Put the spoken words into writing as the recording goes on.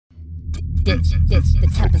This the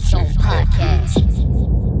TempahZone podcast.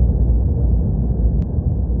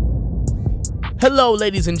 Hello,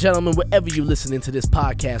 ladies and gentlemen, wherever you're listening to this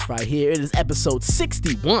podcast right here. It is episode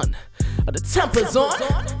 61 of the TempahZone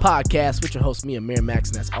podcast with your host, me, Amir Max,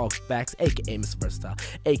 and that's all facts, a.k.a. Mr. Versatile,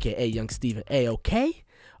 a.k.a. Young Steven A. Okay?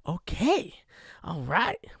 All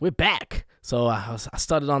right, we're back. So I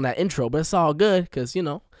started on that intro, but it's all good because,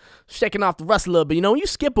 shaking off the rust a little bit. When you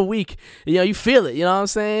skip a week, you feel it. You know what I'm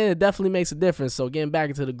saying? It definitely makes a difference. So getting back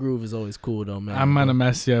into the groove is always cool, though, man. I'm gonna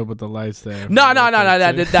mess you up with the lights there. No.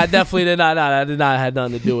 That definitely did not. That did not have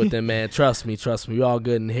nothing to do with it, man. Trust me. We all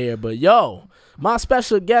good in here. But my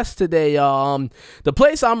special guest today, y'all. The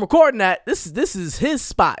place I'm recording at, this is his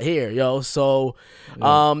spot here, yo. So,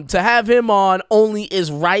 to have him on only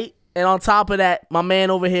is right. And on top of that, my man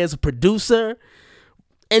over here is a producer,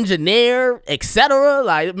 engineer, etc.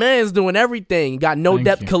 Like, man's doing everything. Got No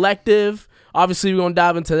Depth Collective. Obviously, we're going to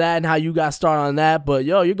dive into that and how you got started on that. But,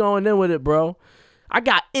 you're going in with it, bro. I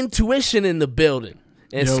got Intoishun in the building.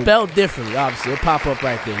 And spelled differently, obviously. It'll pop up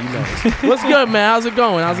right there. You know. What's good, man? How's it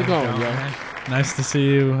going, yo? Nice to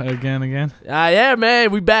see you again. Yeah, man.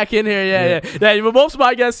 We back in here. Yeah. But most of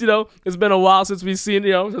my guests, it's been a while since we've seen,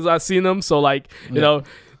 since I've seen them. So,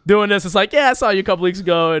 doing this, it's like, I saw you a couple weeks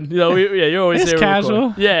ago, and you're always it's here.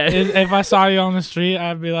 Casual. Yeah. If I saw you on the street,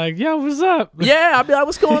 I'd be like, yo, what's up? Yeah, I'd be like,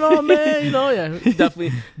 what's going on, man?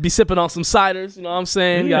 Definitely be sipping on some ciders. You know what I'm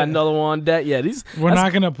saying? Yeah. Got another one on deck. Yeah, we're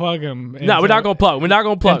not gonna plug them. No, we're not gonna plug.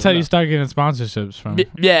 Until you start getting sponsorships from.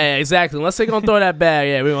 Yeah, exactly. Unless they're gonna throw that bag.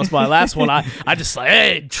 Yeah, we gonna spot. Last one, I just like,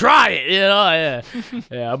 hey, try it.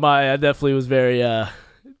 Yeah. I definitely was very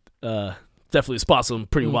definitely spot some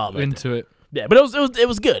pretty wild into it. Yeah, but it was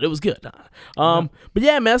good. It was good. But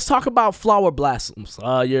yeah, man, let's talk about Flower Blossoms.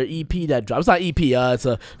 Your EP that dropped. It's not EP. That's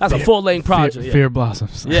a full length project. Fear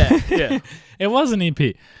Blossoms. Yeah. It was an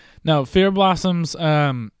EP. No, Fear Blossoms.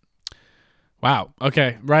 Wow.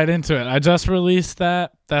 Okay, right into it. I just released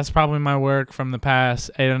that. That's probably my work from the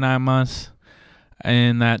past 8 or 9 months.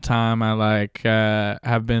 In that time, I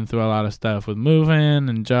have been through a lot of stuff with moving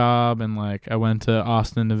and job, and I went to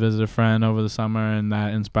Austin to visit a friend over the summer, and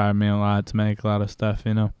that inspired me a lot to make a lot of stuff,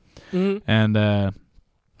 Mm-hmm. And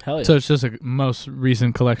hell yeah. So it's just a most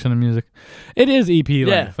recent collection of music. It is EP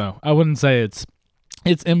length though. I wouldn't say it's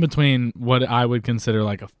in between what I would consider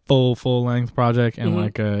like a full length project and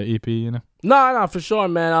like a EP, No, for sure,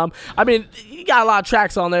 man. I mean, you got a lot of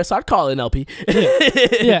tracks on there, so I'd call it an LP.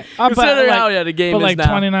 Yeah. Considering how the game is now.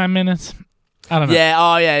 29 minutes. I don't know.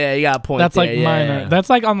 Yeah, you got a point. That's there. Minor. That's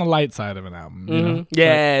on the light side of an album.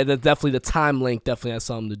 Yeah, that's definitely the time link definitely has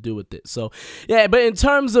something to do with it. So, yeah, but in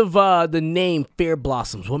terms of the name Fear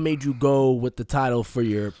Blossoms, what made you go with the title for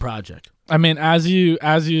your project? I mean, as you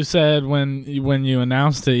said when you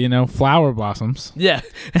announced it, Flower Blossoms. Yeah,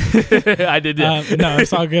 I did. Yeah. No,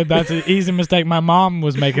 it's all good. That's an easy mistake. My mom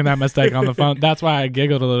was making that mistake on the phone. That's why I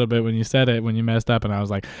giggled a little bit when you said it, when you messed up, and I was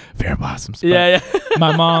like, Fear Blossoms. But yeah.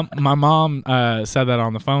 my mom said that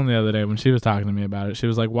on the phone the other day when she was talking to me about it. She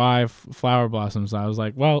was like, why Flower Blossoms? I was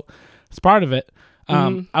like, well, it's part of it.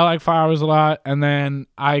 I like flowers a lot, and then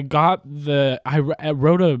I got I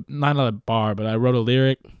wrote not a bar, but I wrote a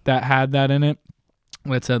lyric that had that in it.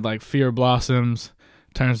 It said fear blossoms,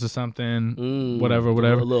 turns to something, whatever. A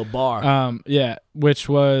little bar. Which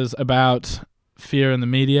was about fear in the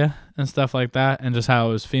media and stuff like that, and just how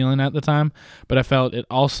I was feeling at the time. But I felt it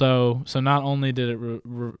also. So not only did it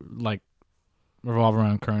revolve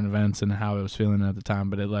around current events and how I was feeling at the time,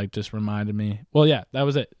 but it just reminded me. Well, yeah, that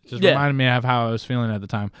was it. Just reminded me of how I was feeling at the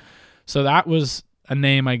time. So that was a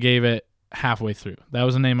name I gave it halfway through. That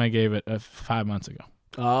was a name I gave it 5 months ago.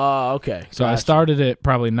 Oh, okay. So I started it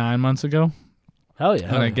probably 9 months ago. Hell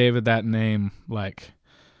yeah. And I gave it that name when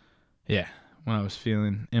I was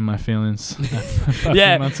feeling in my feelings a few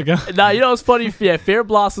months ago. Nah, it's funny. Yeah, Fear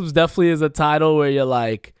Blossoms definitely is a title where you're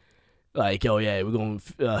like, oh yeah, we're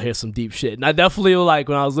gonna hear some deep shit. And I definitely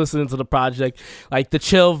when I was listening to the project, the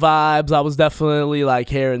chill vibes, I was definitely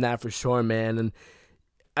hearing that for sure, man. And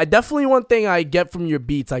I definitely, one thing I get from your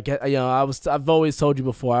beats, I get, I've always told you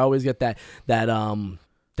before, I always get that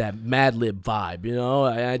Mad Lib vibe,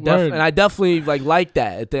 and I definitely like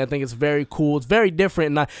that. I think it's very cool. It's very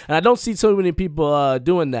different, and I don't see so many people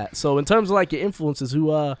doing that. So in terms of your influences,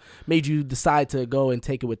 who made you decide to go and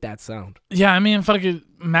take it with that sound? Yeah, I mean,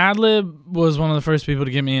 Mad Lib was one of the first people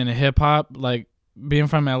to get me into hip hop. Being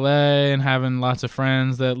from LA and having lots of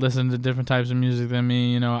friends that listen to different types of music than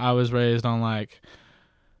me, I was raised on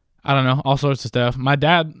I don't know, all sorts of stuff. My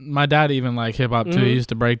dad even hip hop too. He used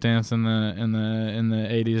to break dance in the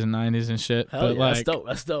 80s and 90s and shit. Hell yeah,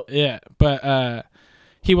 that's dope. Yeah, but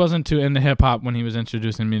he wasn't too into hip hop when he was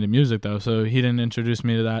introducing me to music though, so he didn't introduce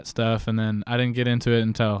me to that stuff. And then I didn't get into it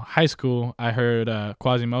until high school. I heard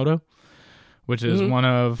Quasimodo, which is one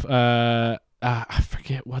of I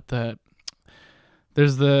forget what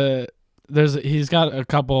he's got a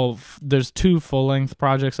couple. There's 2 full-length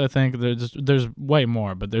projects, I think. There's way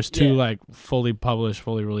more, but there's 2 like fully published,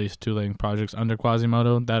 fully released 2-length projects under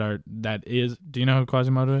Quasimodo that is. Do you know who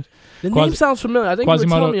Quasimodo is? The name sounds familiar. I think you were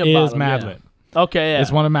telling me about Quasimodo is him. Madlib. Okay, yeah.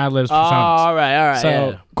 It's one of Madlib's personas. All right.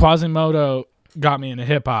 So Quasimodo got me into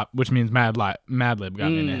hip hop, which means Madlib got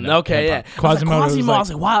me into hip hop. Okay, yeah. Quasimodo. I was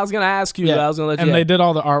like, wow, I was gonna ask you. I was gonna let you. And they did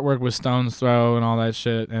all the artwork with Stone's Throw and all that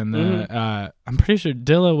shit. And I'm pretty sure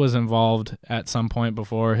Dilla was involved at some point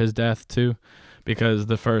before his death too, because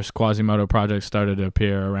the first Quasimodo project started to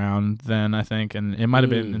appear around then, I think, and it might have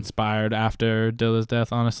been inspired after Dilla's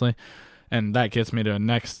death, honestly. And that gets me to the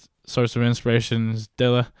next source of inspiration is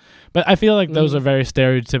Dilla. But I feel like those are very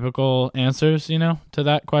stereotypical answers, you know, to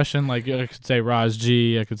that question. Like I could say Raz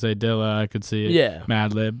G, I could say Dilla, I could see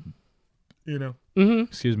Madlib, you know.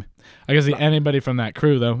 Excuse me. I could see anybody from that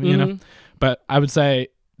crew though, you know. But I would say,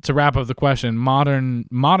 to wrap up the question, modern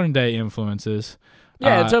day influences.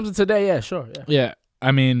 Yeah, in terms of today, yeah, sure. Yeah.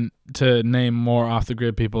 I mean, to name more off the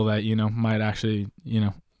grid people that, you know, might actually, you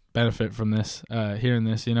know, benefit from this, hearing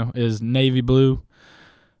this, you know, is Navy Blue.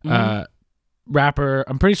 Rapper,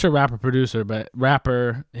 I'm pretty sure rapper producer, but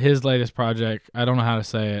rapper, his latest project, I don't know how to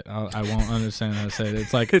say it. I won't understand how to say it.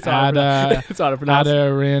 It's like it's hard to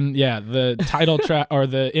pronounce. Yeah, the title track or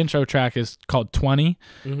the intro track is called 20.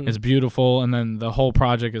 It's beautiful, and then the whole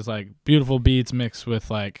project is like beautiful beats mixed with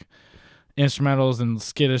like instrumentals and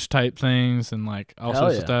skittish type things and like all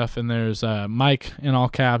sorts of stuff. And there's Mike in all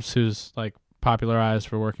caps, who's like popularized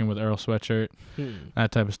for working with Earl Sweatshirt,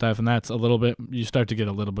 that type of stuff. And that's a little bit, you start to get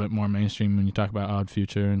a little bit more mainstream when you talk about Odd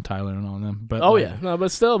Future and Tyler and all of them. But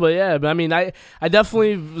but I mean, I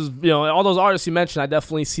definitely was, you know, all those artists you mentioned, I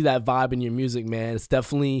definitely see that vibe in your music, man. It's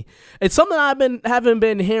something haven't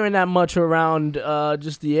been hearing that much around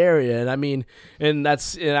just the area. And I mean, and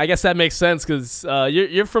I guess that makes sense because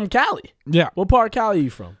you're from Cali. Yeah. What part of Cali are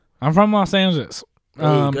you from? I'm from Los Angeles.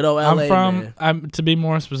 Good old LA, man. To be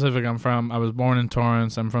more specific, I was born in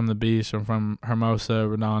Torrance. I'm from the beach. I'm from Hermosa,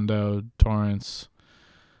 Redondo, Torrance.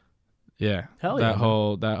 Yeah. That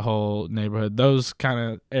whole neighborhood. Those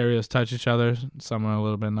kind of areas touch each other. Some are a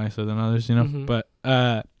little bit nicer than others, you know. But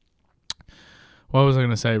what was I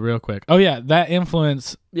gonna say real quick? Oh yeah, that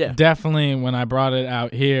influence definitely when I brought it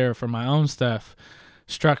out here for my own stuff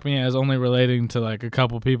struck me as only relating to like a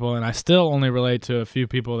couple people, and I still only relate to a few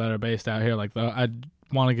people that are based out here. Like I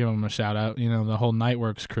want to give them a shout out, you know, the whole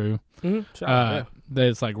Nightworks crew.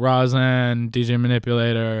 It's like Rosin, DJ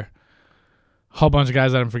Manipulator, a whole bunch of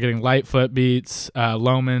guys that I'm forgetting, Lightfoot Beats,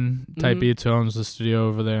 Loman type beats, who owns the studio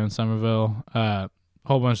over there in Somerville,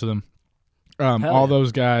 whole bunch of them. All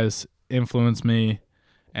those guys influenced me,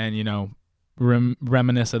 and you know,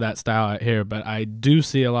 reminisce of that style out here. But I do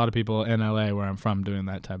see a lot of people in LA where I'm from doing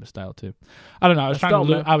that type of style too. I don't know. I was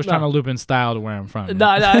trying to loop in style to where I'm from.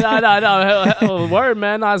 No. Word,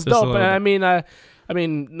 man. That's dope. I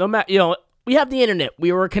mean, no matter, you know, we have the internet.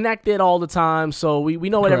 We were connected all the time, so we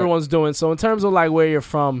know what everyone's doing. So in terms of like where you're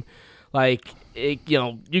from, like, you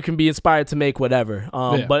know, you can be inspired to make whatever.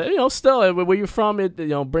 But you know, still where you're from, it, you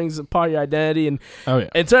know, brings a part of your identity. And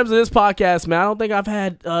in terms of this podcast, man, I don't think I've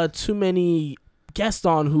had too many guests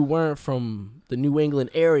on who weren't from the New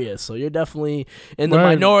England area. So you're definitely in the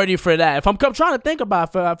minority for that. If I'm trying to think about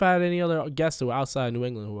if I've had any other guests who are outside New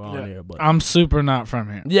England who are on here, but I'm super not from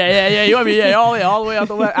here. Yeah. You want me? All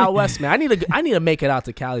the way out west, man. I need to make it out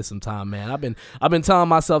to Cali sometime, man. I've been telling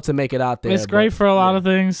myself to make it out there. It's great for a lot of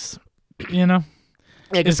things. You know,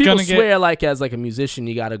 yeah, because people swear like as like a musician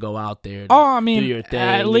you got to go out there. Do your thing.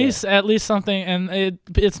 At least something, and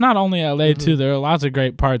it's not only LA too. There are lots of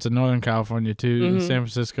great parts of Northern California too. San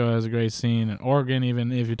Francisco has a great scene, and Oregon,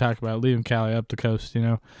 even if you talk about leaving Cali up the coast, you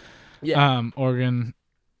know, Oregon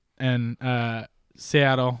and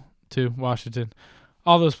Seattle too, Washington.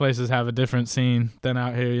 All those places have a different scene than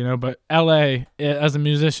out here, you know. But LA, as a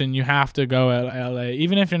musician, you have to go at LA,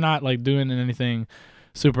 even if you're not like doing anything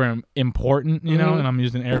super important, you know, and I'm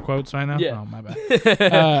using air quotes right now. Oh, my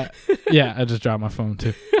bad. I just dropped my phone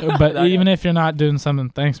too. But even if you're not doing something,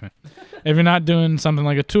 thanks, man. If you're not doing something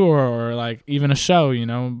like a tour or like even a show, you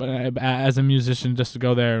know, but as a musician, just to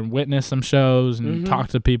go there and witness some shows and talk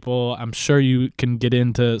to people, I'm sure you can get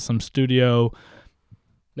into some studio,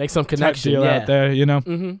 make some connection out there, you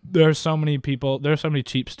know. There's so many people, there's so many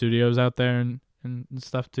cheap studios out there and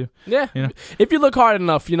stuff too. Yeah, you know? If you look hard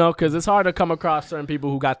enough, because it's hard to come across certain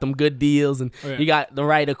people who got them good deals and you got the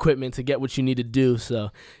right equipment to get what you need to do.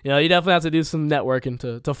 So, you definitely have to do some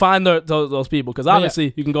networking to find those people, because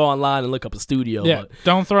obviously you can go online and look up a studio. Yeah, but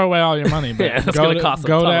don't throw away all your money. But that's going to cost a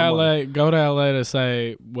ton of money. Go to LA to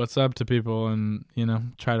say what's up to people, and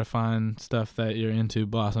try to find stuff that you're into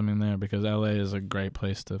blossoming there, because LA is a great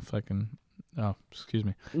place to fucking. Oh, excuse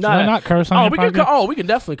me. Should I not curse on your podcast? We can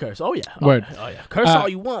definitely curse. Oh yeah. Word. Oh yeah. Curse all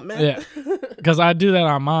you want, man. Yeah. Because I do that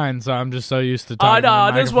on mine, so I'm just so used to talking. Oh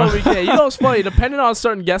no, this one we can. What's funny? Depending on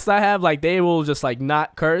certain guests I have, like they will just like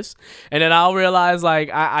not curse, and then I'll realize like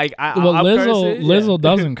Lizzo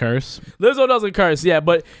doesn't curse. Lizzo doesn't curse. Yeah,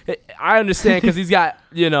 but I understand because he's got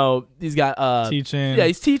teaching. Yeah,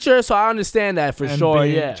 he's teacher, so I understand that for sure.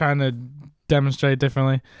 Yeah, trying to demonstrate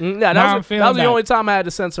differently. Yeah, that was the only time I had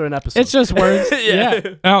to censor an episode. It's just words.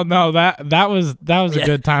 Yeah. Oh no, that was a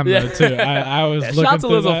good time though too. I was looking. Shout out to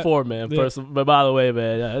Lizzo 4, man. First, but by the way,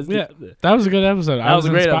 man, that was a good episode. That was a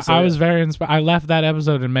great episode. I was very inspired. I left that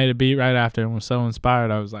episode and made a beat right after, and was so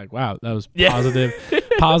inspired. I was like, wow, that was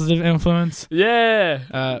positive influence.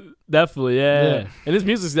 Yeah. Definitely, yeah. And his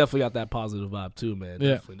music's definitely got that positive vibe too, man.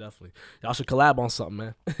 Definitely. Y'all should collab on something,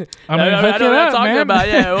 man. I know what I'm talking about.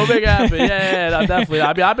 Yeah, we'll make it happen. Yeah, no, definitely.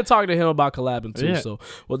 I've been talking to him about collabing too, so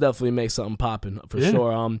we'll definitely make something popping for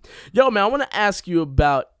sure. Yo, man, I want to ask you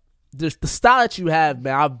about the style that you have,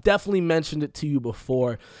 man. I've definitely mentioned it to you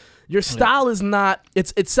before. Your style is not.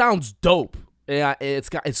 It sounds dope. Yeah,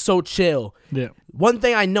 it's so chill. Yeah. One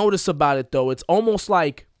thing I notice about it though, it's almost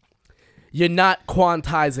like you're not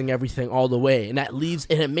quantizing everything all the way, and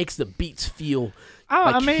it makes the beats feel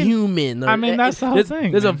human. That's the whole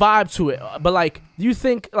thing. There's a vibe to it, but like, do you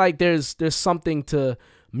think like there's something to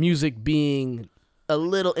music being a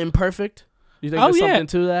little imperfect? You think there's something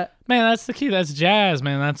to that? Man, that's the key. That's jazz,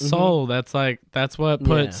 man. That's soul. That's what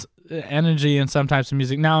puts energy in some types of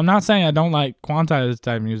music. Now, I'm not saying I don't like quantized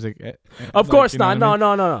type music. Of course not.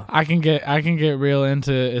 No. I can get real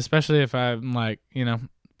into, especially if I'm like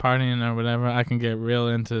partying or whatever. I can get real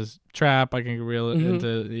into trap. I can get real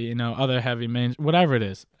into other heavy whatever it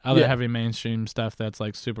is, heavy mainstream stuff that's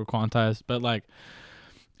like super quantized. But like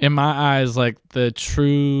in my eyes, like the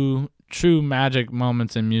true magic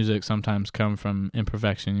moments in music sometimes come from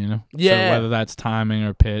imperfection. So whether that's timing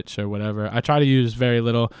or pitch or whatever, I try to use very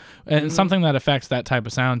little. And something that affects that type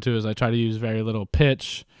of sound too is I try to use very little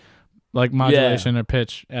pitch, like modulation or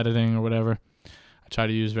pitch editing or whatever. I try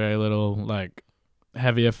to use very little like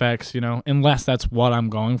heavy effects, unless that's what I'm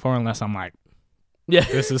going for, unless I'm like,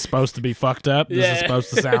 this is supposed to be fucked up, this is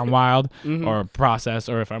supposed to sound wild, or process,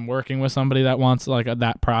 or if I'm working with somebody that wants like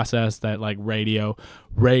that process, that like radio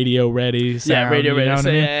ready sound, radio ready. Know what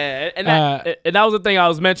I mean? And that was the thing I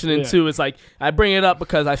was mentioning too. It's like I bring it up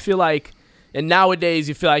because I feel like, and nowadays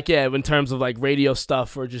you feel like in terms of like radio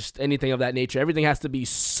stuff or just anything of that nature, everything has to be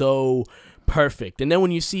so perfect. And then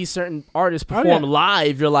when you see certain artists perform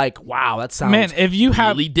live, you're like, wow, that sounds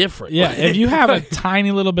really different. Yeah, if you have a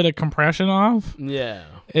tiny little bit of compression off,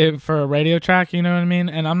 for a radio track, you know what I mean?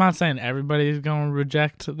 And I'm not saying everybody's going to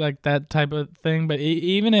reject like that type of thing, but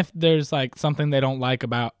even if there's like something they don't like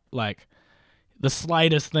about like the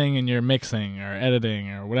slightest thing in your mixing or editing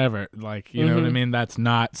or whatever, like, you know what I mean? That's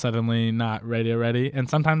not suddenly not radio ready. And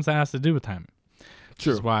sometimes that has to do with timing.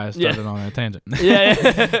 True. Which is why I started on a tangent.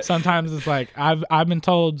 Sometimes it's like I've been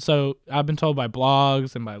told by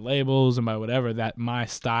blogs and by labels and by whatever that my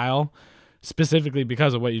style, specifically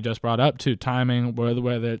because of what you just brought up too, timing,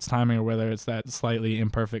 whether it's timing or whether it's that slightly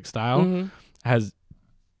imperfect style, has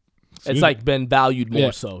it's like been valued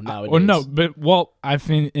more so nowadays. I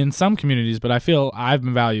think in some communities, but I feel I've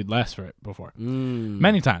been valued less for it before,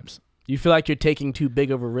 many times. Do you feel like you're taking too big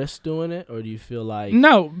of a risk doing it, or do you feel like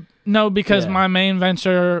no? Because my main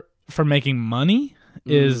venture for making money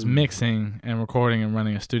is mixing and recording and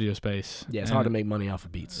running a studio space. Yeah, it's hard to make money off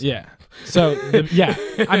of beats. Yeah, so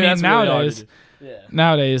I mean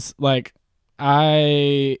nowadays, like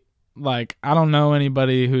I don't know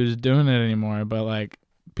anybody who's doing it anymore, but like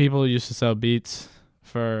people used to sell beats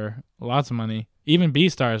for lots of money. Even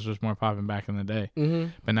B-Stars was more popping back in the day,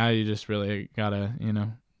 but now you just really gotta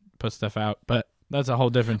put stuff out, but that's a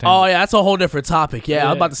whole different thing. Oh yeah, that's a whole different topic. Yeah, I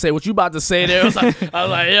was about to say what you about to say there. I was like,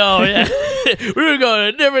 yo, yeah, we were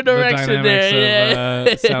going a different direction there.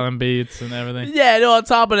 Of, selling beats and everything. Yeah, on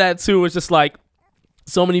top of that too, it's just like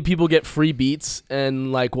so many people get free beats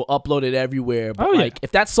and like will upload it everywhere. But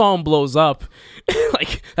if that song blows up,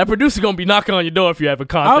 like that producer gonna be knocking on your door if you have a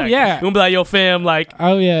contact. Oh yeah, gonna be like, yo, fam, like,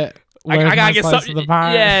 I gotta get something. Of the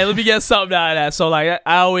pie? Yeah, let me get something out of that. So like,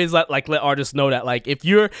 I always let artists know that like if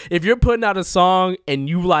you're putting out a song and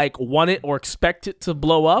you like want it or expect it to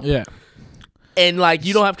blow up, yeah, and like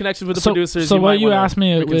you don't have connections with the producers. So what you asked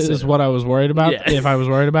me is what I was worried about. Yeah. If I was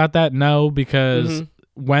worried about that, no, because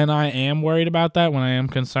when I am worried about that, when I am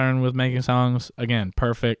concerned with making songs, again,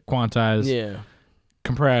 perfect, quantized,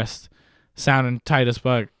 compressed, sounding tight as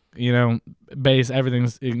fuck, you know, bass,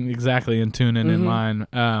 everything's exactly in tune and in line,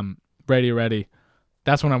 ready.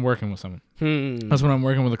 That's when I'm working with someone. That's when I'm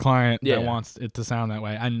working with a client that wants it to sound that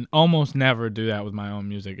way. I almost never do that with my own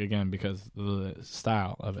music, again, because of the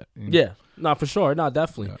style of it. You know? Yeah, no, for sure. No,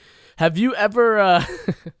 definitely. Yeah. Have you ever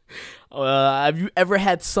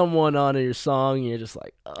had someone on your song and you're just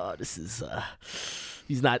like, oh, this is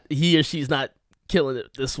he or she's not killing it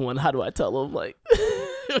this one. How do I tell them? Like,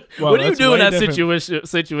 well, what do you do in that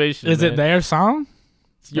situation? Is it their song?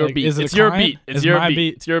 It's your beat. It's your beat. It's your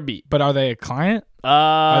beat. It's your beat. But are they a client?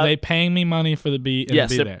 Are they paying me money for the beat? And yes,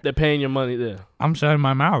 to be there? They're paying your money there. I'm shutting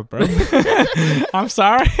my mouth, bro. I'm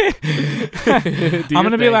sorry. I'm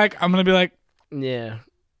gonna be like, yeah.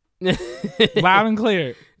 Loud and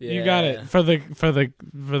clear. Yeah. You got it. For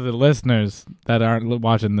the listeners that aren't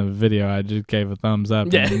watching the video, I just gave a thumbs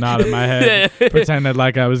up and nodded my head, pretended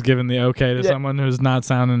like I was giving the okay to someone who's not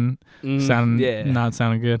sounding not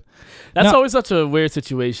sounding good. That's always such a weird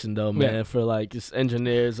situation, though, man. For like just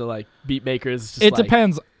engineers or like beat makers. It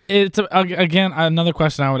depends. It's again another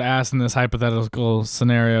question I would ask in this hypothetical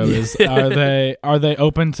scenario is are they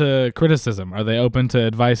open to criticism? Are they open to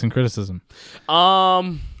advice and criticism?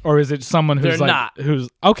 Or is it someone who's who's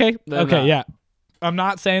okay? Yeah. I'm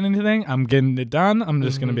not saying anything. I'm getting it done. I'm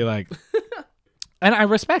just gonna be like, and I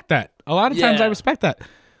respect that. A lot of times I respect that.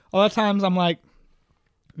 A lot of times I'm like,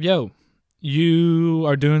 yo, you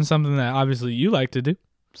are doing something that obviously you like to do,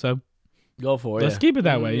 so. Go for it. Let's keep it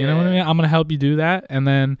that way. You know what I mean? I'm going to help you do that. And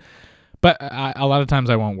then, but a lot of times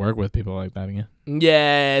I won't work with people like that again.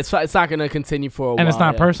 Yeah, it's not going to continue for a while. And it's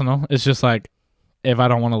not personal. It's just like, if I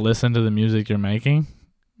don't want to listen to the music you're making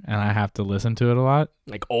and I have to listen to it a lot.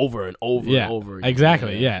 Like over and over and over again.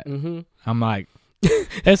 Exactly. Yeah. Mm-hmm. I'm like,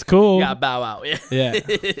 it's cool. You got to bow out. Yeah.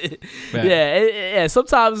 Yeah.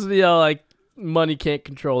 Sometimes, you know, like money can't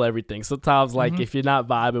control everything. Sometimes, like if you're not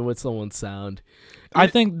vibing with someone's sound, I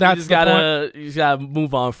think that's you just gotta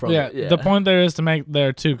move on from it. Yeah. The point there is to make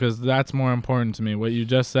there too, because that's more important to me. What you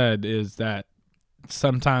just said is that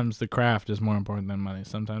sometimes the craft is more important than money.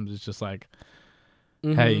 Sometimes it's just like,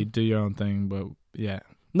 hey, you do your own thing, but yeah.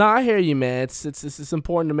 No, I hear you, man. It's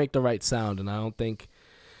important to make the right sound, and I don't think,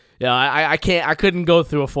 I couldn't go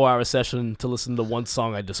through a 4-hour session to listen to one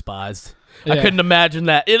song I despised. Yeah. I couldn't imagine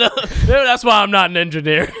that. You know, that's why I'm not an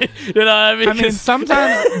engineer. You know what I mean? I mean,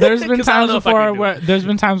 sometimes there's been times before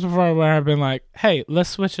where I've been like, "Hey, let's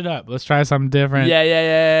switch it up. Let's try something different."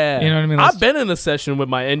 Yeah. You know what I mean? I've been in a session with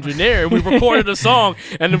my engineer. We recorded a song,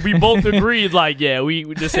 and we both agreed, like, we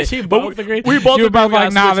just said, we both agreed. We both you were both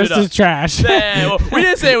like, "Nah, this is trash." Yeah, well, we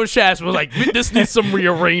didn't say it was trash. We were like, this needs some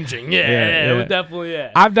rearranging. Yeah. It was definitely.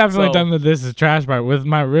 I've definitely done the "this is trash" part with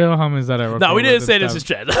my real homies that I record. No, we didn't say this is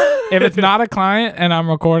trash. If it's not a client and I'm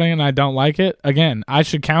recording and I don't like it, again, I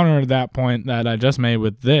should counter that point that I just made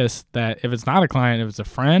with this, that if it's not a client, if it's a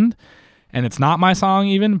friend and it's not my song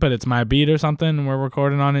even, but it's my beat or something and we're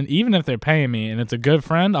recording on it, even if they're paying me and it's a good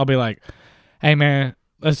friend, I'll be like, hey man,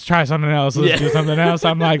 let's try something else. Let's do something else.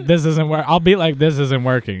 I'm like, this isn't working. I'll be like, this isn't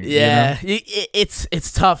working. Yeah. You know?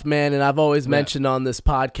 It's tough, man. And I've always mentioned on this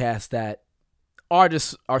podcast that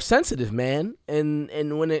artists are sensitive, man.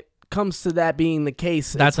 And when it comes to that being the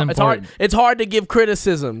case, that's important. It's hard to give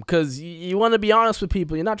criticism because you want to be honest with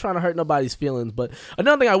people. You're not trying to hurt nobody's feelings. But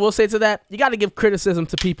another thing I will say to that, you got to give criticism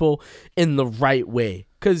to people in the right way.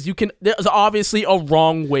 Because there's obviously a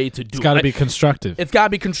wrong way to do it. It's got to be constructive. It's got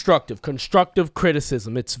to be constructive. Constructive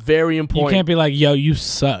criticism. It's very important. You can't be like, yo, you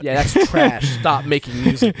suck. Yeah, that's trash. Stop making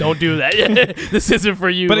music. Don't do that. This isn't for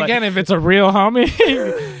you. But again, if it's a real homie,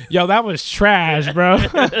 yo, that was trash, bro.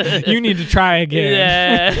 You need to try again.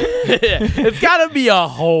 Yeah. It's got to be a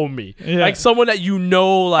homie. Yeah. Like someone that you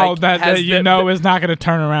know, like. that you know is not going to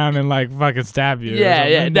turn around and like fucking stab you.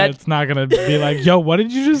 Yeah. That's not going to be like, yo, what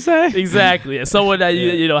did you just say? Exactly. Yeah. Someone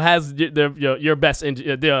that has their best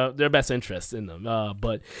their best interest in them.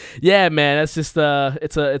 But yeah, man, that's just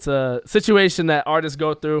it's a situation that artists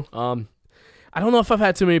go through. I don't know if I've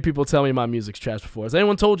had too many people tell me my music's trash before. Has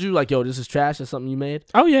anyone told you like, yo, this is trash? That's something you made?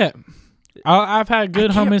 Oh yeah. I've had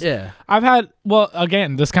good homies. Yeah. I've had, well,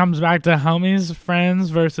 again, this comes back to homies, friends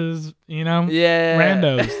versus,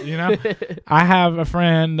 randos, I have a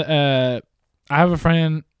friend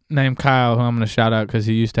named Kyle, who I'm going to shout out because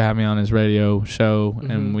he used to have me on his radio show,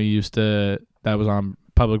 and that was on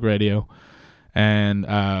public radio, and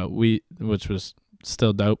which was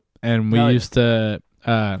still dope. And we used to,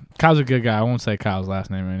 Kyle's a good guy. I won't say Kyle's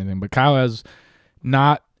last name or anything, but Kyle has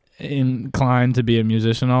not inclined to be a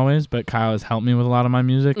musician always, but Kyle has helped me with a lot of my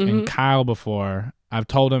music. And Kyle, before, I've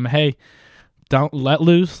told him, hey, don't let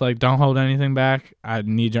loose, like don't hold anything back. I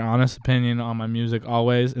need your honest opinion on my music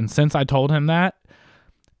always. And since I told him that,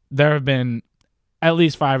 there have been at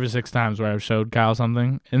least 5 or 6 times where I've showed Kyle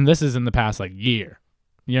something, and this is in the past like year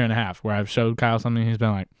and a half, where I've showed Kyle something, he's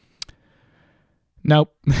been like,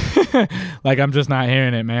 nope. Like, I'm just not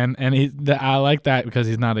hearing it, man. And I like that because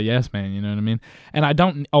he's not a yes man, you know what I mean? And I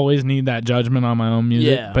don't always need that judgment on my own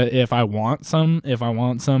music, but if I want some,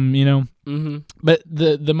 you know. But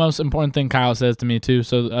the most important thing Kyle says to me too,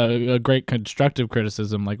 so a great constructive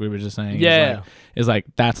criticism, like we were just saying, is like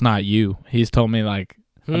that's not you. He's told me like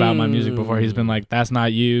about my music before. He's been like, that's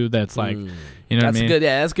not you. That's like, you know what I mean? Good.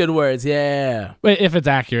 Yeah, that's good words. Yeah. But if it's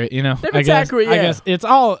accurate, you know, I guess it's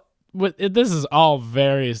all. This is all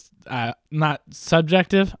very not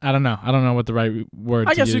subjective. I don't know. I don't know what the right word.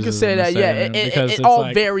 I guess you could say that. Yeah, it all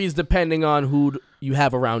like, varies depending on who you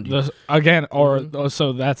have around you.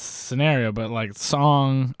 So that's scenario, but like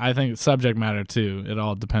song, I think subject matter too. It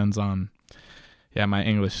all depends on. Yeah, my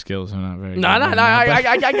English skills are not very good.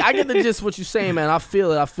 I get the gist what you're saying, man. I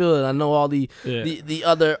feel it. I know all the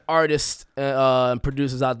other artists and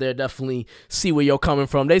producers out there definitely see where you're coming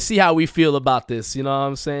from. They see how we feel about this, you know what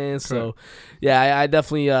I'm saying? Correct. So, yeah, I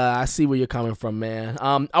definitely I see where you're coming from, man.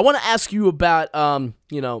 I want to ask you about,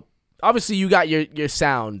 you know, obviously you got your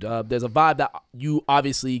sound. There's a vibe that you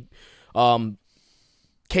obviously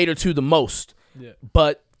cater to the most. Yeah.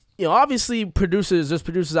 But you know, obviously there's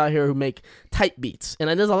producers out here who make tight beats, and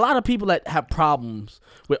there's a lot of people that have problems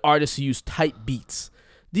with artists who use tight beats.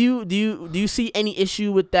 Do you see any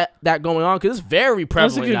issue with that going on? Because it's very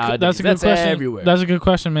prevalent nowadays. That's a good question. Everywhere. That's a good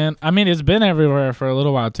question, man. I mean, it's been everywhere for a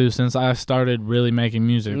little while too, since I started really making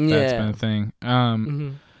music. That's been a thing.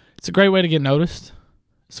 It's a great way to get noticed.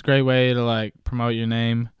 It's a great way to like promote your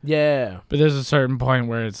name. Yeah. But there's a certain point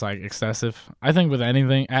where it's like excessive. I think with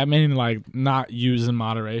anything, I mean like not used in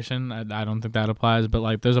moderation. I don't think that applies. But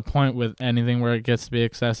like there's a point with anything where it gets to be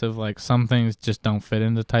excessive. Like some things just don't fit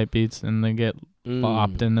into tight beats and they get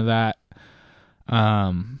lopped into that.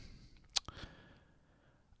 I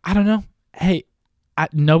don't know. Hey,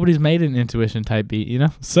 nobody's made an Intoishun type beat, you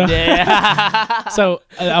know? So, so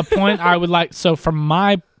a point I would like, so from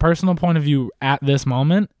my personal point of view at this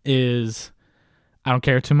moment is I don't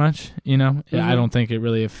care too much, you know? I don't think it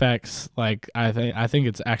really affects, like, I think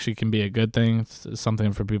it's actually can be a good thing. It's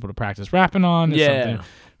something for people to practice rapping on. It's something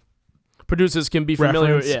producers can be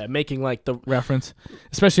familiar with, making like the reference,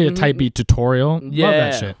 especially a type beat tutorial. Love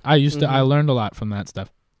that shit. I learned a lot from that stuff.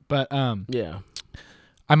 But,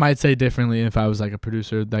 I might say differently if I was like a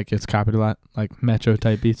producer that gets copied a lot, like Metro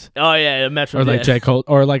type beats. Oh yeah, Metro. Or like J. Cole,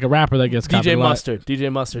 or like a rapper that gets copied a lot. DJ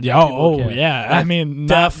Mustard. Yeah. I mean,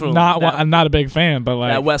 definitely. I'm not a big fan, but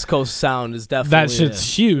like that West Coast sound is definitely that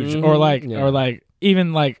shit's huge. Or like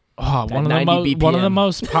even like one of the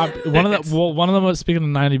most speaking of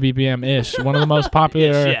 90 BPM ish, one of the most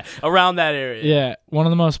popular around that area. Yeah, one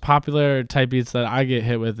of the most popular type beats that I get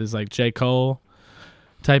hit with is like J. Cole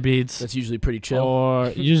type beats. That's usually pretty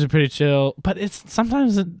chill. But it's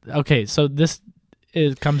sometimes okay. So this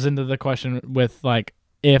comes into the question with like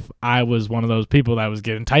if I was one of those people that was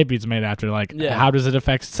getting type beats made after, like how does it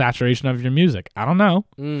affect saturation of your music? I don't know.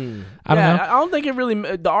 I don't know. I don't think it really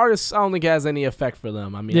the artists. I don't think it has any effect for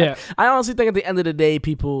them. I mean, I honestly think at the end of the day,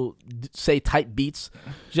 people say type beats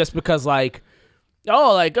just because like.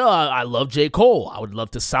 I love J. Cole. I would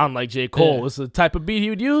love to sound like J. Cole. Yeah. It's the type of beat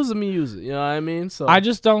he would use, let me use it. You know what I mean? So I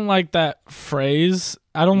just don't like that phrase.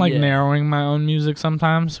 I don't like narrowing my own music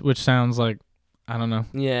sometimes, which sounds like, I don't know.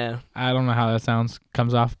 Yeah. I don't know how that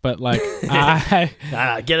comes off, but like, get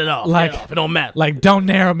it off. Like, it don't matter. Like, don't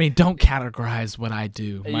narrow me. Don't categorize what I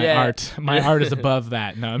do. My art is above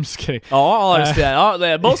that. No, I'm just kidding. All artists,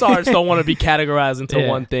 most artists don't want to be categorized into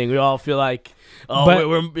one thing. We all feel like,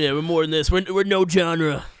 we're more than this. We're no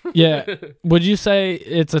genre. Yeah. Would you say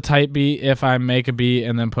it's a type beat if I make a beat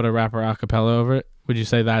and then put a rapper a cappella over it? Would you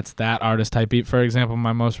say that's that artist type beat? For example,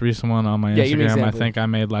 my most recent one on my Instagram, I think I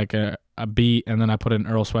made like a beat and then I put an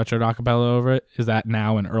Earl Sweatshirt a cappella over it. Is that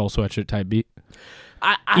now an Earl Sweatshirt type beat?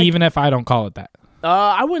 Even if I don't call it that.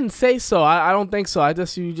 I wouldn't say so. I don't think so.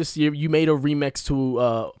 You made a remix to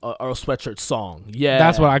a Earl Sweatshirt song. Yeah,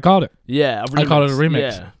 that's what I called it. Yeah, I called it a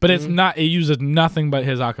remix. Yeah. But it's not. It uses nothing but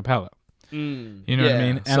his acapella. You know what I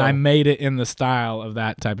mean? And I made it in the style of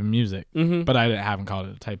that type of music, but I haven't called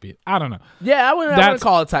it a type beat. I don't know. Yeah, I wouldn't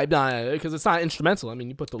call it type because it's not instrumental. I mean,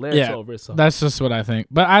 you put the lyrics over it. So that's just what I think.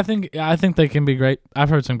 But I think they can be great. I've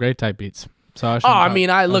heard some great type beats. So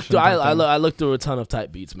I looked through a ton of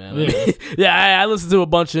type beats, man. I listened to a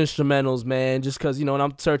bunch of instrumentals, man, just because, when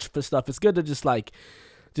I'm searching for stuff, it's good to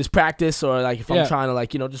just practice, or if I'm trying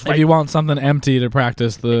to just write. If you want something empty to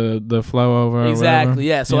practice the flow over. Exactly,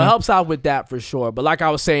 yeah. So it helps out with that for sure. But like I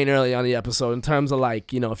was saying earlier on the episode, in terms of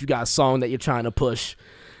if you got a song that you're trying to push,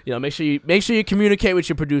 make sure you communicate with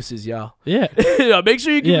your producers, y'all. Yeah. Make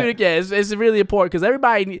sure you communicate. It's really important because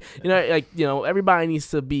everybody, everybody needs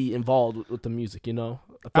to be involved with the music.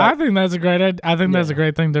 I think that's a great. I think that's a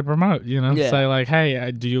great thing to promote. Say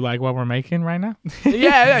hey, do you like what we're making right now?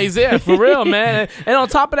 yeah, for real, man. And on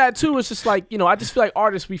top of that too, it's just I just feel like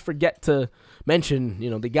artists, we forget to mention,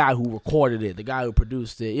 the guy who recorded it, the guy who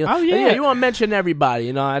produced it. You want to mention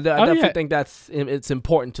everybody. I definitely think it's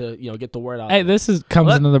important to get the word out. Hey, this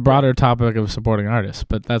comes into the broader topic of supporting artists,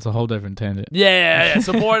 but that's a whole different tangent. Yeah.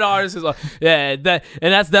 Support artists is and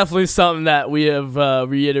that's definitely something that we have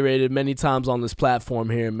reiterated many times on this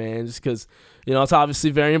platform here, man. Just because it's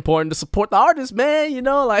obviously very important to support the artist, man.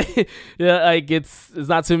 It's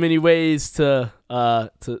not too many ways to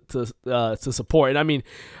support. And I mean,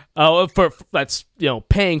 for that's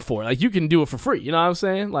paying for it. You can do it for free. You know what I'm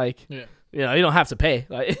saying? You don't have to pay.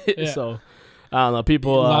 So I don't know.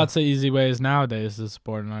 People lots of easy ways nowadays to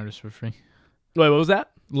support an artist for free. Wait, what was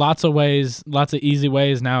that? Lots of easy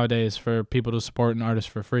ways nowadays for people to support an artist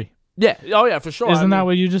for free. Yeah. Oh yeah, for sure. Isn't that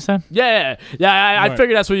what you just said? Yeah. I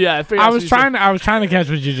figured that's what. Yeah. I was trying to catch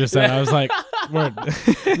what you just said. I was like, word.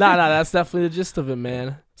 Nah. That's definitely the gist of it,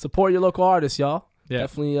 man. Support your local artists, y'all. Yeah.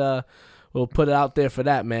 Definitely. We'll put it out there for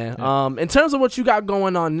that, man. Yeah. In terms of what you got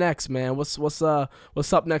going on next, man, what's up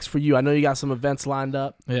next for you? I know you got some events lined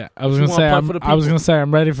up. Yeah, I was gonna say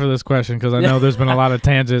I'm ready for this question because I know there's been a lot of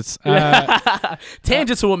tangents.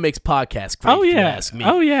 Tangents are what makes podcasts great. Oh yeah, if you ask me.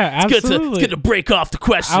 Oh yeah, absolutely. It's good to break off the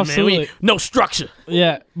question, absolutely. Man. No structure.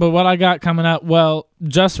 Yeah, but what I got coming up,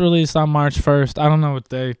 just released on March 1st. I don't know what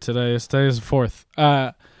day today is. Today is the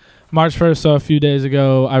 4th. March 1st, so a few days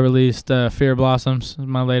ago, I released Fear Blossoms,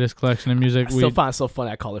 my latest collection of music. I still find it so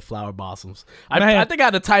funny I call it Flower Blossoms. I think I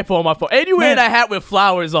had a typo on my phone. And you wearing a hat with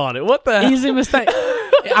flowers on it. What the hell? Easy mistake.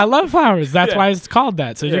 I love flowers. That's why it's called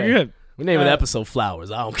that, so you're good. We name an episode Flowers.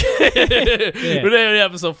 I don't care. We name an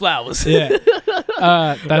episode Flowers. Yeah.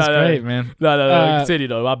 That's great, man. No. Continue,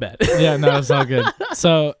 though. My bad. Yeah, no, it's all good.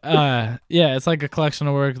 So, it's like a collection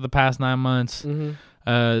of work of the past 9 months.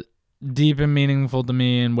 Mm-hmm. Deep and meaningful to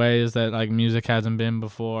me in ways that music hasn't been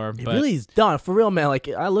before. It really is done for real, man.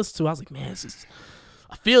 I listened to it, I was like, man,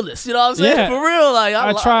 I feel this. You know what I'm saying? Yeah. For real,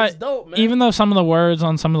 I try. It's dope, man. Even though some of the words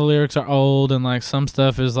on some of the lyrics are old and some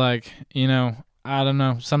stuff is I don't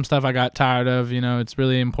know, some stuff I got tired of. It's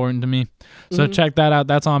really important to me. So check that out.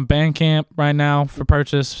 That's on Bandcamp right now for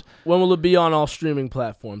purchase. When will it be on all streaming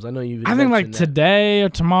platforms? I know you. I think today or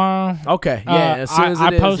tomorrow. Okay, yeah. As soon as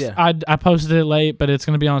I posted it late, but it's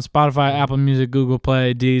gonna be on Spotify, Apple Music, Google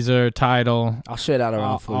Play, Deezer, Tidal. I'll share that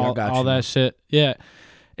around for you. I got you. All that shit. Yeah,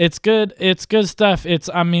 it's good. It's good stuff.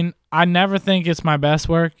 I never think it's my best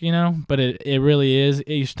work, but it really is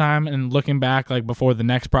each time. And looking back, before the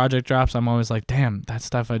next project drops, I'm always like, damn, that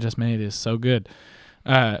stuff I just made is so good.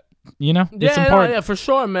 It's important. Yeah, for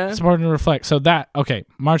sure, man. It's important to reflect. So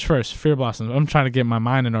March 1st, Fear Blossoms. I'm trying to get my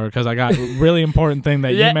mind in order because I got a really important thing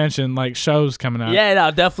that you mentioned, shows coming out. Yeah,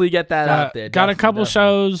 I'll definitely get that out there. Got a couple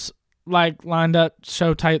shows lined up,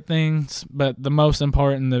 show type things, but the most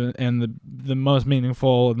important and the most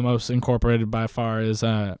meaningful and the most incorporated by far is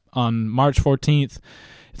on March 14th.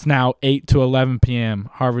 It's now 8 to 11 p.m.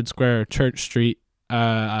 Harvard Square, Church Street,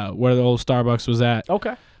 where the old Starbucks was at.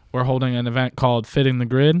 Okay. We're holding an event called Fitting the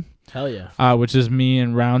Grid. Hell yeah. Which is me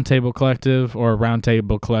and Roundtable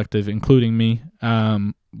Collective, including me,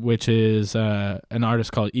 which is an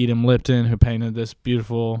artist called Edom Lipton who painted this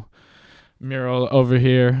beautiful mural over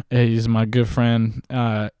here. He's my good friend.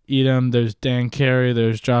 Edom, there's Dan Carey,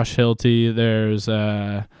 there's Josh Hilty, there's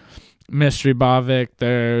Mystery Bavik,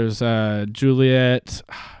 there's Juliet.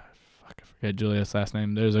 I forget Juliet's last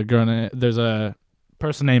name. There's a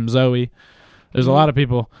person named Zoe. There's a lot of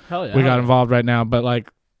people we got involved right now, but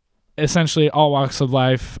essentially all walks of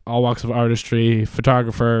life, all walks of artistry,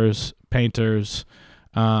 photographers, painters,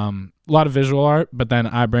 a lot of visual art, but then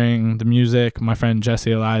I bring the music. My friend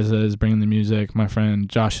Jesse Eliza is bringing the music. My friend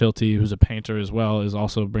Josh Hilty, who's a painter as well, is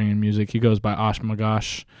also bringing music. He goes by Osh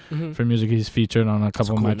Magash for music. He's featured on a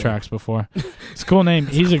couple of my tracks before. It's a cool name.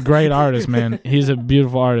 He's a great artist, man. He's a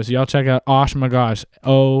beautiful artist. Y'all check out Osh Magash,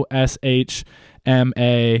 OSHMAGOSH.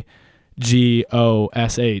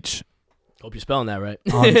 Hope you're spelling that right.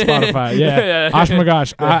 On Spotify, yeah. Osh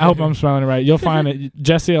Magash. I hope I'm spelling it right. You'll find it.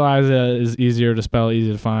 Jesse Eliza is easier to spell,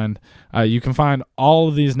 easy to find. You can find all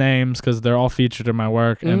of these names because they're all featured in my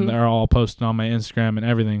work and they're all posted on my Instagram and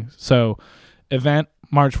everything. So, event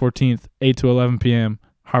March 14th, 8 to 11 p.m.,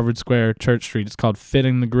 Harvard Square, Church Street. It's called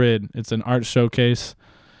Fitting the Grid. It's an art showcase.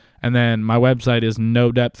 And then my website is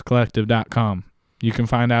nodepthcollective.com. You can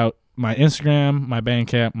find out my Instagram, my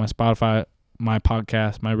Bandcamp, my Spotify, my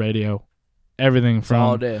podcast, my radio. Everything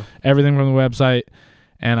from the website,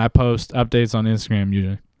 and I post updates on Instagram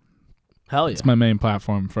usually. Hell yeah. It's my main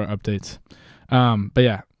platform for updates. But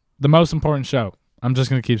yeah, the most important show. I'm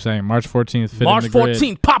just going to keep saying March 14th. March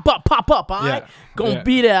 14th. Pop up, all right? Gonna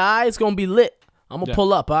be there, all right? It's going to be lit. I'm going to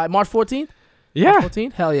pull up, all right? March 14th? Yeah. March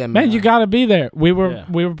 14th? Hell yeah, man. Man, you got to be there. We were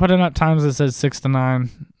putting up times that said 6 to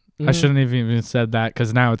 9. I shouldn't have even said that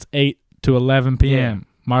because now it's 8 to 11 p.m. Yeah.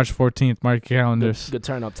 March 14th, mark your calendars. Good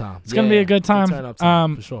turn up time. It's going to be a good time. Good turn up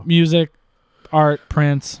time for sure. Music, art,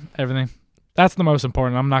 prints, everything. That's the most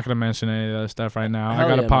important. I'm not going to mention any of the other stuff right now. I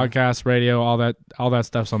got a podcast, radio, all that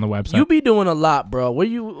stuff's on the website. You be doing a lot, bro. Where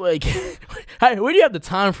do you have the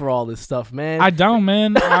time for all this stuff, man? I don't,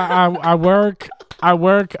 man. I work a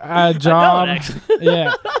job. I know,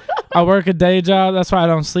 yeah. I work a day job. That's why I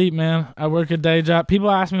don't sleep, man. I work a day job. People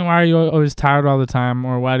ask me, why are you always tired all the time?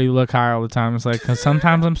 Or why do you look high all the time? It's like, because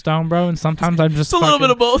sometimes I'm stoned, bro, and sometimes I'm just a little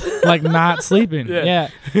bit of both. Like not sleeping. Yeah.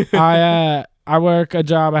 I work a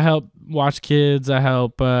job. I help watch kids. I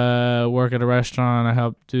help work at a restaurant. I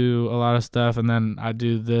help do a lot of stuff. And then I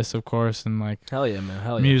do this, of course, and like hell yeah, man.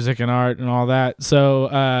 Hell yeah. Music and art and all that.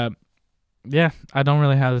 So, yeah, I don't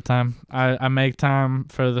really have the time. I make time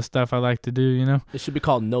for the stuff I like to do, you know? It should be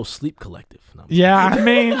called No Sleep Collective. No. Yeah, I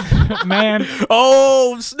mean, man.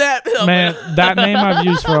 Oh, snap. Man, that name I've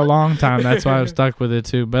used for a long time. That's why I've stuck with it,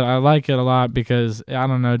 too. But I like it a lot because, I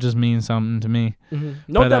don't know, it just means something to me.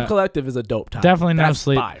 No Depth Collective is a dope title. Definitely no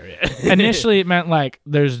sleep. Fire, yeah. Initially, it meant, like,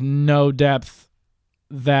 there's no depth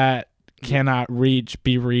that cannot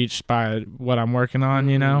be reached by what I'm working on,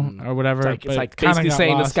 you know, or whatever. It's like basically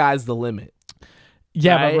saying the sky's the limit.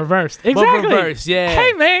 Yeah, right? But reversed. Exactly. But reverse, yeah.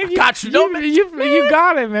 Hey, man. Got you. You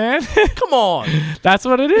got it, man. Come on. That's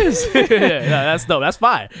what it is. Yeah, that's dope. That's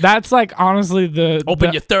fire. That's like, honestly,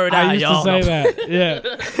 Open your third eye, I used to say that.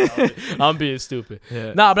 Yeah. I'm being stupid.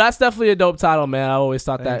 Yeah. Nah, but that's definitely a dope title, man. I always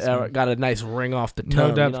thought that got a nice ring off the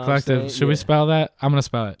tongue. No Depth Collective. Should we spell that? I'm going to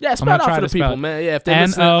spell it. Yeah, spell it out for the people, man. Yeah, if they're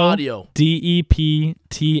listening to audio. NODEPTH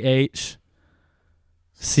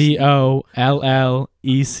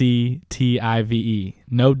COLLECTIVE.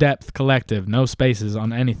 No Depth Collective. No spaces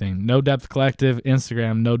on anything. No Depth Collective.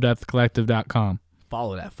 Instagram. NoDepthCollective.com.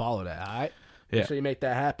 Follow that. All right. Yeah. Make sure you make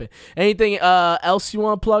that happen. Anything else you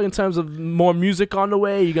want to plug in terms of more music on the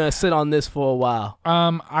way? You're gonna sit on this for a while.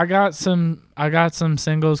 I got some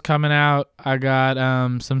singles coming out. I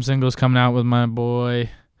got some singles coming out with my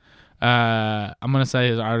boy. I'm gonna say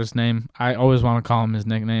his artist name. I always want to call him his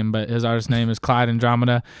nickname, but his artist name is Clyde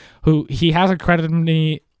Andromeda, who he hasn't credited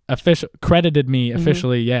me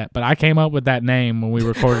officially yet, but I came up with that name when we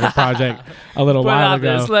recorded a project a little while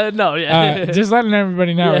ago. Just let it know, yeah. Just letting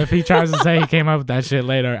everybody know if he tries to say he came up with that shit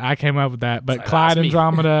later. I came up with that, but like, Clyde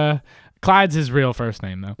Andromeda. Clyde's his real first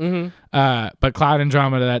name though. But Clyde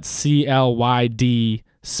Andromeda. That's CLYD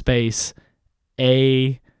space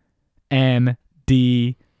ANDRMDA.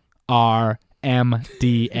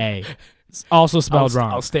 Also spelled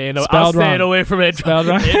wrong. I'll staying away from it. Spelled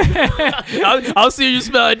wrong. I'll see you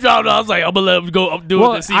spell it wrong. I was like, I'm gonna let him go. I'm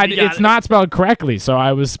doing this. It's not spelled correctly, so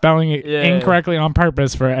I was spelling it incorrectly on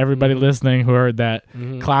purpose for everybody listening who heard that.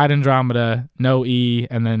 Clyde Andromeda, no E,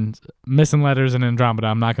 and then missing letters in Andromeda.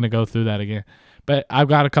 I'm not gonna go through that again. But I've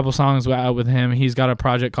got a couple songs out with him. He's got a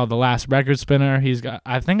project called The Last Record Spinner.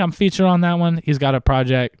 I think I'm featured on that one. He's got a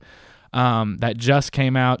project that just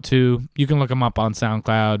came out too. You can look him up on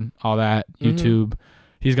SoundCloud, all that, YouTube.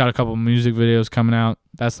 He's got a couple music videos coming out.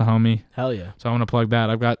 That's the homie. Hell yeah. So I want to plug that.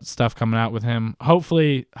 I've got stuff coming out with him.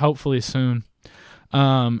 Hopefully soon.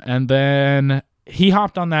 And then he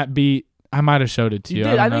hopped on that beat. I might have showed it to you.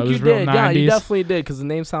 I think you did. Yeah, you definitely did because the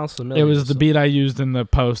name sounds familiar. It was the beat I used in the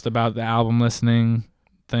post about the album listening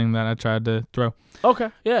thing that I tried to throw. Okay.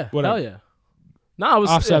 Yeah. Whatever. Hell yeah. No, it was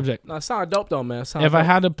off subject. No, it sounded dope though, man. If I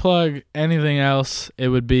had to plug anything else, it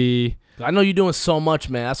would be I know you're doing so much,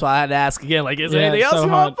 man. That's why I had to ask again. Like, is there Yeah, anything it's else so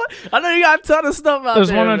you want? I know you got a ton of stuff out There's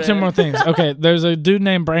there. one or two more things. Okay, there's a dude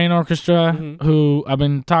named Brain Orchestra who I've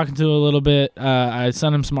been talking to a little bit. I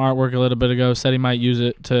sent him some artwork a little bit ago. Said he might use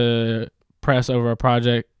it to press over a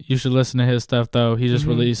project. You should listen to his stuff though. He just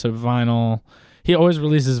released a vinyl. He always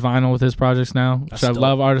releases vinyl with his projects now. That's So I dope.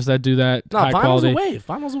 love artists that do that. No, high vinyl's quality. a wave.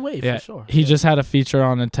 Vinyl's a wave Yeah, for sure. he just had a feature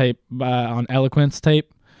on a tape on Eloquence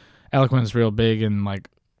tape. Eloquence real big and like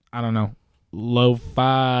I don't know,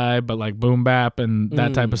 lo-fi, but like boom bap and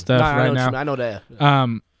that type of stuff Nah, right now. I know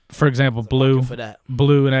that. For example, Blue For that.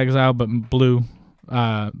 Blue in Exile, but Blue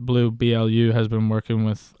BLU has been working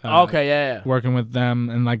with Okay, yeah. working with them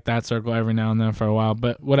and like that circle every now and then for a while.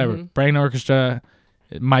 But whatever. Brain Orchestra,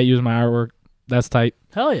 it might use my artwork. That's tight.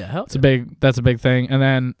 Hell yeah. That's a big thing. And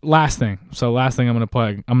then last thing I'm gonna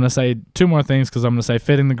plug. I'm gonna say two more things because I'm gonna say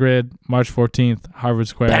Fitting the Grid, March 14th, Harvard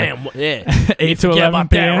Square. Damn, yeah. 8 to 11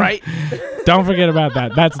 p.m. That, right? Don't forget about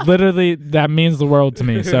that. That's literally, that means the world to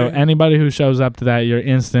me. So anybody who shows up to that, you're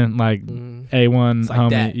instant like A1 like homie,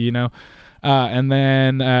 that. you know? And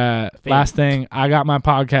then last thing, I got my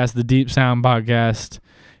podcast, the Deep Sound Podcast,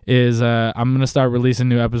 is I'm going to start releasing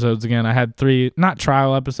new episodes again. I had 3, not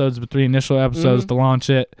trial episodes, but 3 initial episodes to launch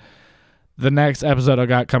it. The next episode I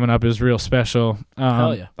got coming up is real special.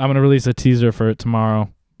 Hell yeah. I'm going to release a teaser for it tomorrow,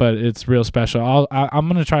 but it's real special. I'm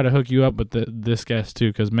going to try to hook you up with this guest too,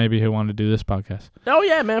 because maybe he'll want to do this podcast. Oh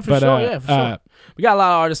yeah, man, for sure. Yeah, for sure. We got a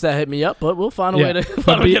lot of artists that hit me up, but we'll find a way to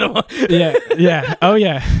get them on. Yeah. Oh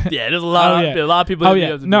yeah. Yeah, there's a lot of people. Oh that yeah. hit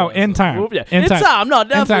me up to No, do that, in so. time. Yeah. In time. No,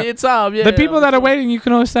 definitely in time. Yeah. The people that are waiting, you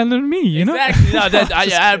can always send them to me. You know.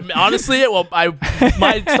 Exactly. No, honestly, I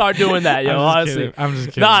might start doing that. Yo, honestly. I'm just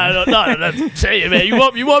kidding. No, that's shit, man. You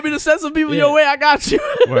want me to send some people your way? I got you.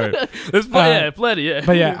 Word. There's plenty. Yeah.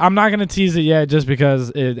 But yeah, I'm not gonna tease it yet, just because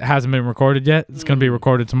it hasn't been recorded yet. It's gonna be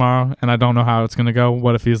recorded tomorrow, and I don't know how it's gonna go.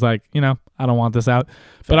 What if he's like, I don't want this out.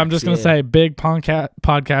 But I'm just going to say big podcast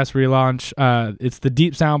relaunch. It's the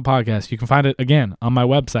Deep Sound Podcast. You can find it, again, on my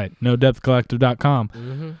website,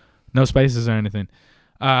 nodepthcollective.com. No spaces or anything.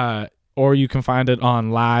 Or you can find it on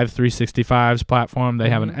Live 365's platform. They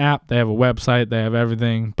have an app. They have a website. They have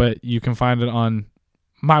everything. But you can find it on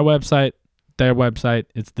my website, their website.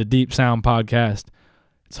 It's the Deep Sound Podcast.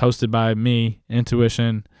 It's hosted by me,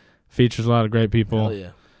 Intoishun. Features a lot of great people. Hell yeah.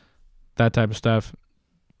 That type of stuff.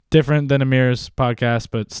 Different than Amir's podcast,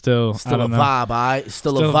 but still a vibe, all right?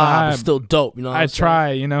 Still a Still vibe. It's still dope, you know what I I'm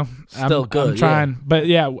try, Still good, I'm trying. yeah. But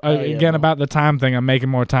yeah, yeah, about the time thing, I'm making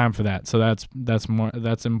more time for that. So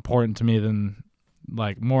that's important to me than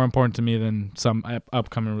more important to me than some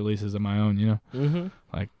upcoming releases of my own,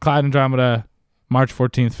 Like Clyde Andromeda, March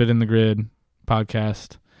 14th, Fit in the Grid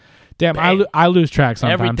podcast. Damn, I lose track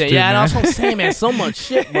sometimes. Everything. Too, Yeah, man. that's what I'm saying, man. So much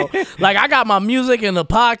shit, bro. Like, I got my music and the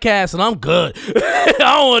podcast, and I'm good. I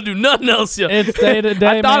don't want to do nothing else, yo. It's day to day,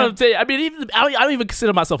 I thought man. of I don't even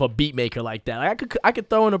consider myself a beat maker like that. Like, I could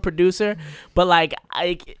throw in a producer, but like,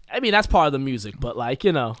 I mean, that's part of the music. But like,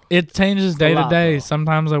 It changes day to lot, day. bro.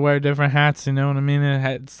 Sometimes I wear different hats. You know what I mean?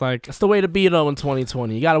 It's like that's the way to be though in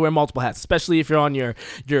 2020. You got to wear multiple hats, especially if you're on your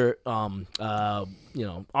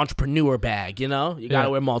entrepreneur bag. You got to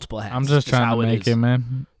wear multiple hats. I'm just trying to make it,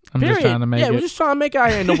 man. I'm just trying to make it. We're just trying to make it out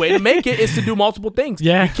here. And the way to make it is to do multiple things.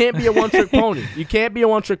 Yeah. You can't be a one-trick pony. You can't be a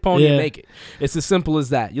one-trick pony and make it. It's as simple as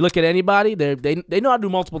that. You look at anybody, they know how to do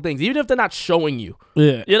multiple things, even if they're not showing you.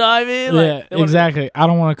 Yeah. You know what I mean? Like, Yeah, exactly. I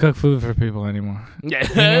don't want to cook food for people anymore. Yeah,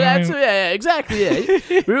 You know what I that's mean? yeah, exactly.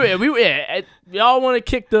 Yeah, we all want to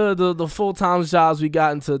kick the full-time jobs we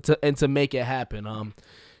got and to make it happen.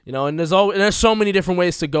 And there's so many different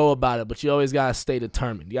ways to go about it, but you always gotta stay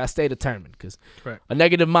determined. You gotta stay determined because a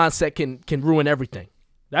negative mindset can ruin everything.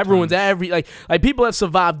 That ruins like people have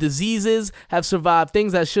survived diseases, have survived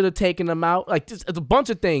things that should have taken them out. Like just, it's a bunch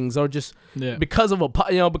of things, or just because of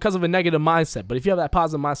a negative mindset. But if you have that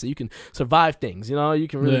positive mindset, you can survive things. You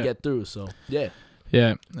can really get through. So yeah.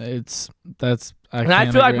 Yeah, I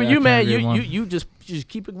feel like with you, man, you just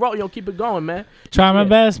keep it rolling. Keep it going, man. Try my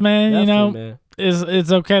best, man. Definitely, man.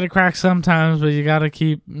 It's okay to crack sometimes, but you gotta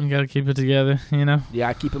keep it together.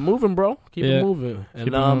 Yeah, keep it moving, bro. Keep it moving. And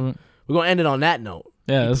Keep it moving. we're gonna end it on that note.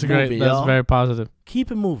 Yeah, that's great. moving, That's y'all. very positive.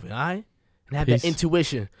 Keep it moving, all right? And have Peace. that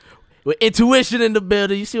intuition. With intuition in the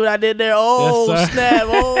building. You see what I did there? Oh, Yes, sir. snap.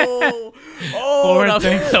 Oh, Forward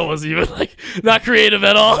thing. that wasn't even not creative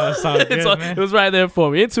at all. That's all good, man. It was right there for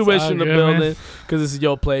me. Intuition in the good, building because this is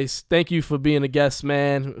your place. Thank you for being a guest,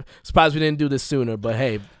 man. Surprised we didn't do this sooner, but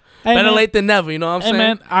hey, Better man. late than never. You know what I'm Hey saying?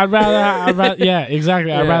 man, I'd rather yeah,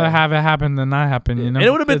 exactly. I'd rather have it happen than not happen. You know, And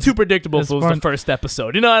it would have been too predictable if it's it was fun. the first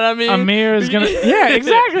episode. You know what I mean? Amir is gonna, yeah,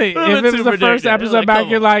 exactly. Would've If been it was too the first predictable. episode Like, back, come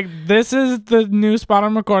you're on. like, this is the new spot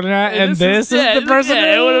I'm recording at, and this is the person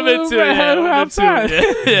Yeah, it would have been too. Yeah, it who would've helps been out.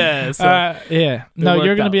 too. Yeah. So. Yeah. No, worked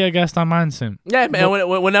you're gonna out. be a guest on mine soon. Yeah, man.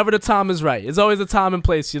 Whenever the time is right, it's always a time and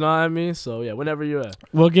place. You know what I mean? So yeah, whenever you're at.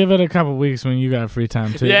 We'll give it a couple weeks when you got free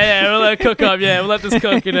time too. Yeah, we'll let it cook up. Yeah, we'll let this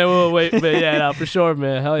cook and then we'll wait. But yeah, no, for sure,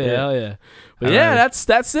 man. Hell yeah. But All yeah, right.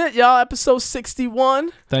 that's it, y'all. Episode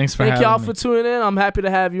 61. Thanks for Thank having y'all me. for tuning in. I'm happy to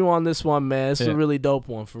have you on this one, man. It's Yeah. a really dope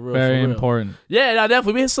one, for real. Very for real. important. Yeah, no,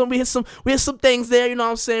 definitely. We hit some things there. You know what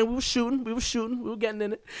I'm saying? We were shooting. We were getting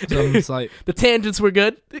in it. So it's like, The tangents were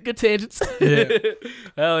good. Good tangents. Yeah.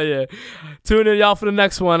 Hell yeah. Tune in, y'all, for the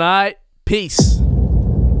next one. All right. Peace.